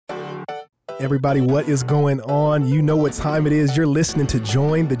Everybody, what is going on? You know what time it is. You're listening to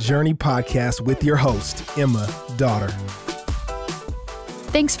Join the Journey podcast with your host, Emma Daughter.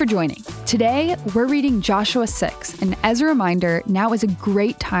 Thanks for joining. Today, we're reading Joshua 6, and as a reminder, now is a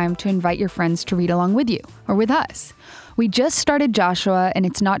great time to invite your friends to read along with you, or with us. We just started Joshua, and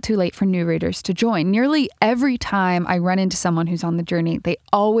it's not too late for new readers to join. Nearly every time I run into someone who's on the journey, they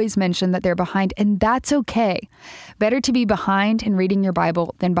always mention that they're behind, and that's okay. Better to be behind in reading your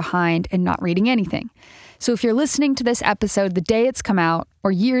Bible than behind and not reading anything. So if you're listening to this episode the day it's come out,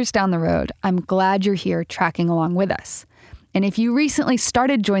 or years down the road, I'm glad you're here tracking along with us. And if you recently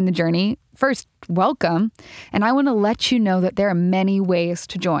started Join the Journey, first, welcome. And I want to let you know that there are many ways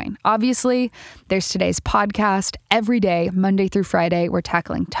to join. Obviously, there's today's podcast. Every day, Monday through Friday, we're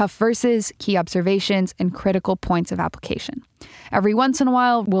tackling tough verses, key observations, and critical points of application. Every once in a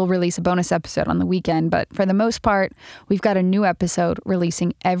while, we'll release a bonus episode on the weekend, but for the most part, we've got a new episode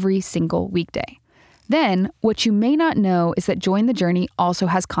releasing every single weekday. Then, what you may not know is that Join the Journey also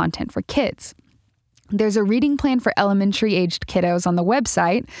has content for kids. There's a reading plan for elementary-aged kiddos on the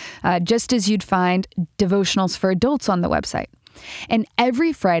website, just as you'd find devotionals for adults on the website. And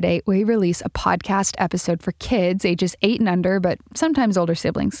every Friday, we release a podcast episode for kids ages 8 and under, but sometimes older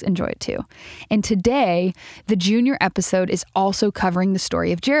siblings enjoy it too. And today, the junior episode is also covering the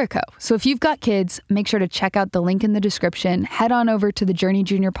story of Jericho. So if you've got kids, make sure to check out the link in the description, head on over to the Journey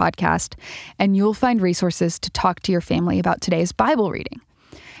Junior podcast, and you'll find resources to talk to your family about today's Bible reading.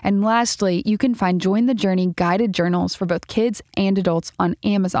 And lastly, you can find Join the Journey guided journals for both kids and adults on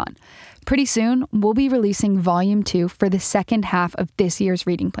Amazon. Pretty soon, we'll be releasing Volume 2 for the second half of this year's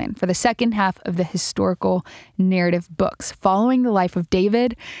reading plan, for the second half of the historical narrative books, following the life of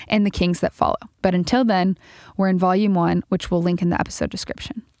David and the kings that follow. But until then, we're in Volume 1, which we'll link in the episode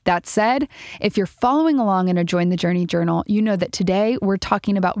description. That said, if you're following along in a Join the Journey journal, you know that today we're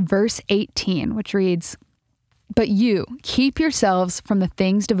talking about verse 18, which reads, "But you, keep yourselves from the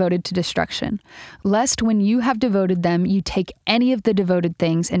things devoted to destruction, lest when you have devoted them, you take any of the devoted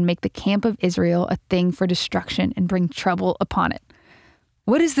things and make the camp of Israel a thing for destruction and bring trouble upon it."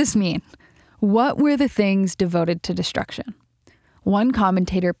 What does this mean? What were the things devoted to destruction? One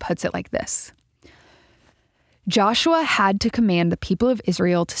commentator puts it like this. Joshua had to command the people of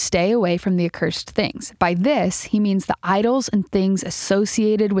Israel to stay away from the accursed things. By this, he means the idols and things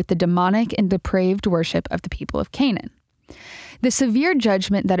associated with the demonic and depraved worship of the people of Canaan. The severe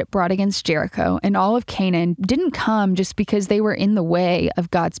judgment that it brought against Jericho and all of Canaan didn't come just because they were in the way of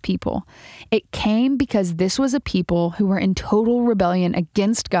God's people. It came because this was a people who were in total rebellion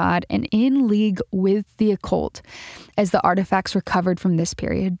against God and in league with the occult, as the artifacts recovered from this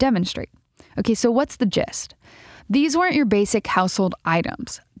period demonstrate. Okay, so what's the gist? These weren't your basic household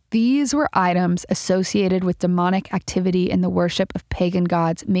items. These were items associated with demonic activity and the worship of pagan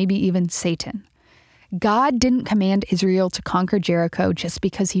gods, maybe even Satan. God didn't command Israel to conquer Jericho just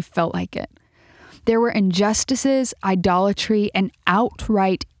because he felt like it. There were injustices, idolatry, and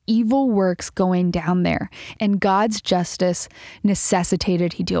outright evil works going down there, and God's justice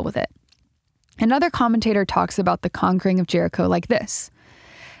necessitated he deal with it. Another commentator talks about the conquering of Jericho like this.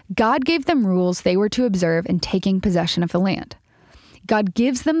 God gave them rules they were to observe in taking possession of the land. God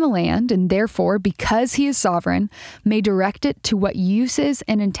gives them the land, and therefore, because he is sovereign, may direct it to what uses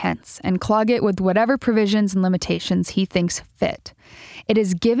and intents, and clog it with whatever provisions and limitations he thinks fit. It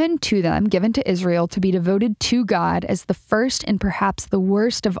is given to them, given to Israel, to be devoted to God as the first and perhaps the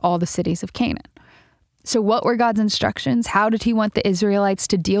worst of all the cities of Canaan. So what were God's instructions? How did he want the Israelites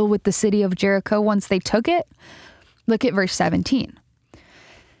to deal with the city of Jericho once they took it? Look at verse 17.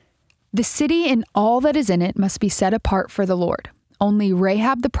 The city and all that is in it must be set apart for the Lord. Only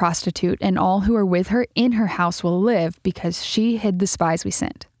Rahab the prostitute and all who are with her in her house will live because she hid the spies we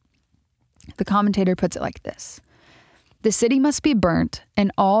sent. The commentator puts it like this. The city must be burnt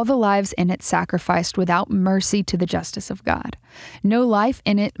and all the lives in it sacrificed without mercy to the justice of God. No life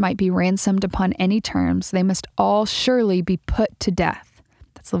in it might be ransomed upon any terms. They must all surely be put to death.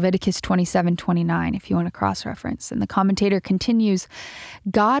 That's Leviticus 27:29, if you want to cross-reference. And the commentator continues,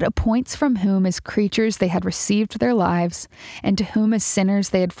 God appoints from whom as creatures they had received their lives, and to whom as sinners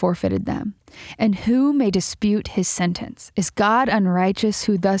they had forfeited them. And who may dispute his sentence? Is God unrighteous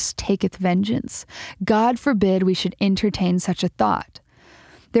who thus taketh vengeance? God forbid we should entertain such a thought.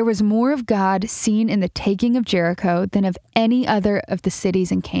 There was more of God seen in the taking of Jericho than of any other of the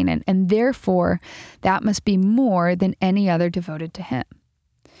cities in Canaan, and therefore that must be more than any other devoted to him.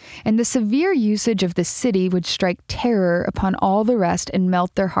 And the severe usage of the city would strike terror upon all the rest and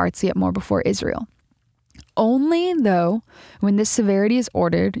melt their hearts yet more before Israel. Only though, when this severity is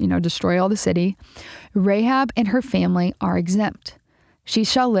ordered, destroy all the city, Rahab and her family are exempt. She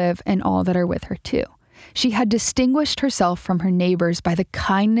shall live, and all that are with her too. She had distinguished herself from her neighbors by the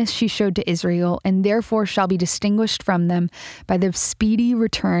kindness she showed to Israel, and therefore shall be distinguished from them by the speedy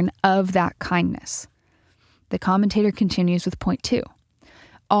return of that kindness. The commentator continues with point 2.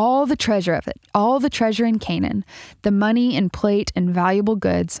 All the treasure of it, all the treasure in Canaan, the money and plate and valuable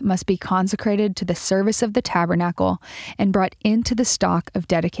goods must be consecrated to the service of the tabernacle and brought into the stock of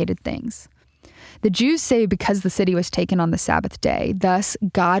dedicated things. The Jews say because the city was taken on the Sabbath day, thus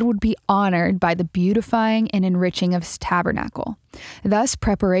God would be honored by the beautifying and enriching of his tabernacle. Thus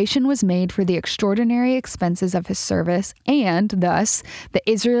preparation was made for the extraordinary expenses of his service, and thus the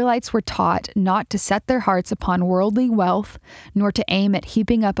Israelites were taught not to set their hearts upon worldly wealth, nor to aim at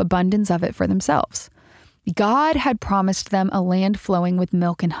heaping up abundance of it for themselves. God had promised them a land flowing with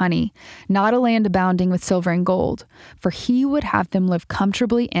milk and honey, not a land abounding with silver and gold, for he would have them live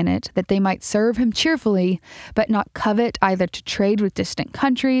comfortably in it, that they might serve him cheerfully, but not covet either to trade with distant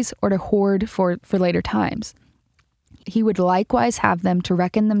countries or to hoard for later times. He would likewise have them to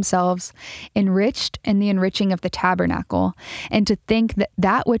reckon themselves enriched in the enriching of the tabernacle, and to think that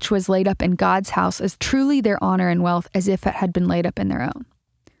that which was laid up in God's house is truly their honor and wealth, as if it had been laid up in their own.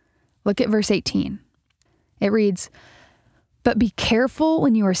 Look at verse 18. It reads, "But be careful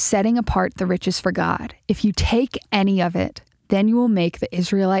when you are setting apart the riches for God. If you take any of it, then you will make the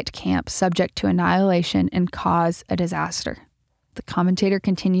Israelite camp subject to annihilation and cause a disaster." The commentator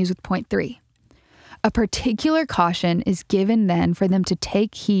continues with point 3. A particular caution is given then for them to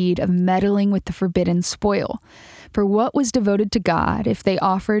take heed of meddling with the forbidden spoil. For what was devoted to God, if they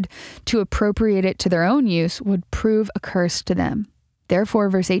offered to appropriate it to their own use, would prove a curse to them. Therefore,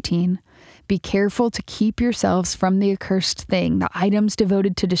 verse 18, "Be careful to keep yourselves from the accursed thing, the items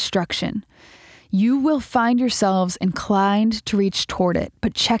devoted to destruction. You will find yourselves inclined to reach toward it,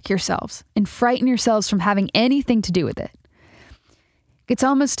 but check yourselves and frighten yourselves from having anything to do with it." It's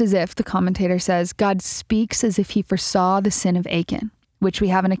almost as if, the commentator says, God speaks as if he foresaw the sin of Achan, which we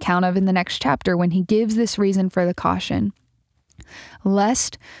have an account of in the next chapter when he gives this reason for the caution.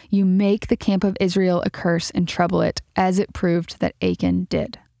 "Lest you make the camp of Israel a curse and trouble it, as it proved that Achan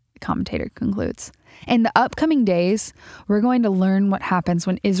did," the commentator concludes. In the upcoming days, we're going to learn what happens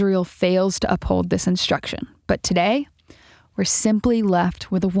when Israel fails to uphold this instruction. But today, we're simply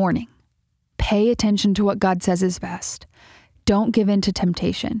left with a warning. Pay attention to what God says is best. Don't give in to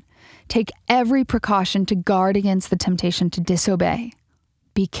temptation. Take every precaution to guard against the temptation to disobey.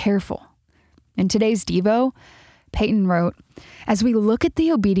 Be careful. In today's Devo, Peyton wrote, "As we look at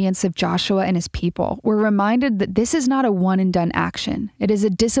the obedience of Joshua and his people, we're reminded that this is not a one-and-done action. It is a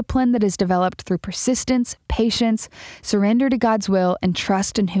discipline that is developed through persistence, patience, surrender to God's will, and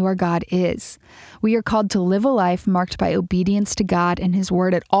trust in who our God is. We are called to live a life marked by obedience to God and his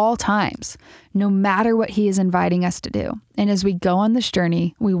word at all times, no matter what he is inviting us to do. And as we go on this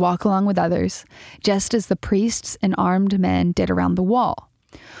journey, we walk along with others, just as the priests and armed men did around the wall.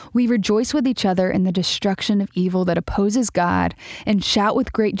 We rejoice with each other in the destruction of evil that opposes God and shout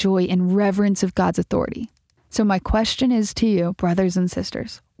with great joy in reverence of God's authority." So my question is to you, brothers and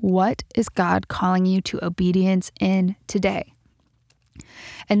sisters, what is God calling you to obedience in today?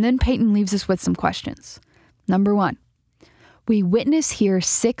 And then Peyton leaves us with some questions. Number 1, we witness here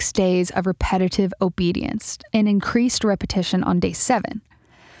 6 days of repetitive obedience and increased repetition on day 7.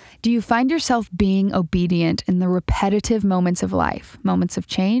 Do you find yourself being obedient in the repetitive moments of life? Moments of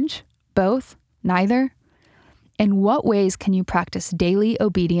change? Both? Neither? In what ways can you practice daily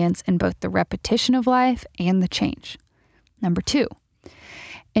obedience in both the repetition of life and the change? Number 2,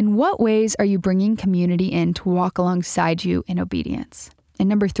 in what ways are you bringing community in to walk alongside you in obedience? And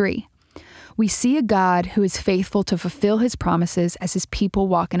number 3, we see a God who is faithful to fulfill his promises as his people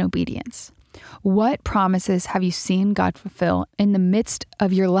walk in obedience. What promises have you seen God fulfill in the midst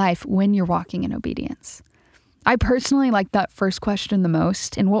of your life when you're walking in obedience? I personally like that first question the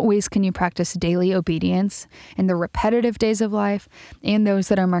most. In what ways can you practice daily obedience in the repetitive days of life and those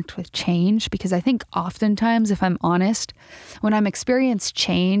that are marked with change? Because I think oftentimes, if I'm honest, when I'm experiencing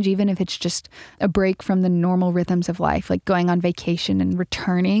change, even if it's just a break from the normal rhythms of life, like going on vacation and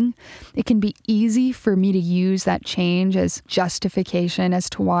returning, it can be easy for me to use that change as justification as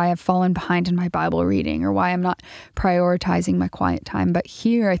to why I've fallen behind in my Bible reading or why I'm not prioritizing my quiet time. But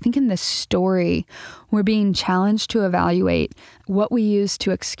here, I think in this story, we're being challenged to evaluate what we use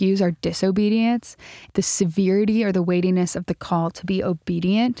to excuse our disobedience, the severity or the weightiness of the call to be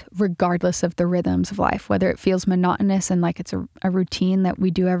obedient, regardless of the rhythms of life, whether it feels monotonous and like it's a routine that we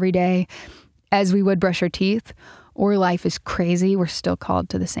do every day as we would brush our teeth, or life is crazy, we're still called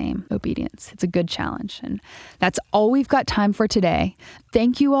to the same obedience. It's a good challenge. And that's all we've got time for today.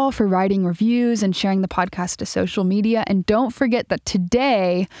 Thank you all for writing reviews and sharing the podcast to social media. And don't forget that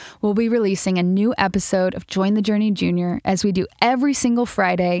today we'll be releasing a new episode of Join the Journey Junior, as we do every single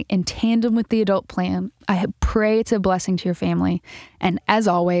Friday in tandem with the adult plan. I pray it's a blessing to your family. And as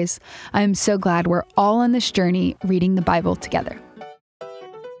always, I am so glad we're all on this journey reading the Bible together.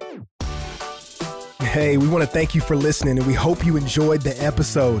 Hey, we want to thank you for listening, and we hope you enjoyed the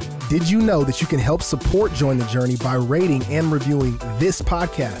episode. Did you know that you can help support Join the Journey by rating and reviewing this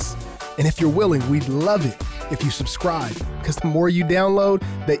podcast? And if you're willing, we'd love it if you subscribe, because the more you download,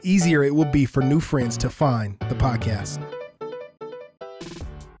 the easier it will be for new friends to find the podcast.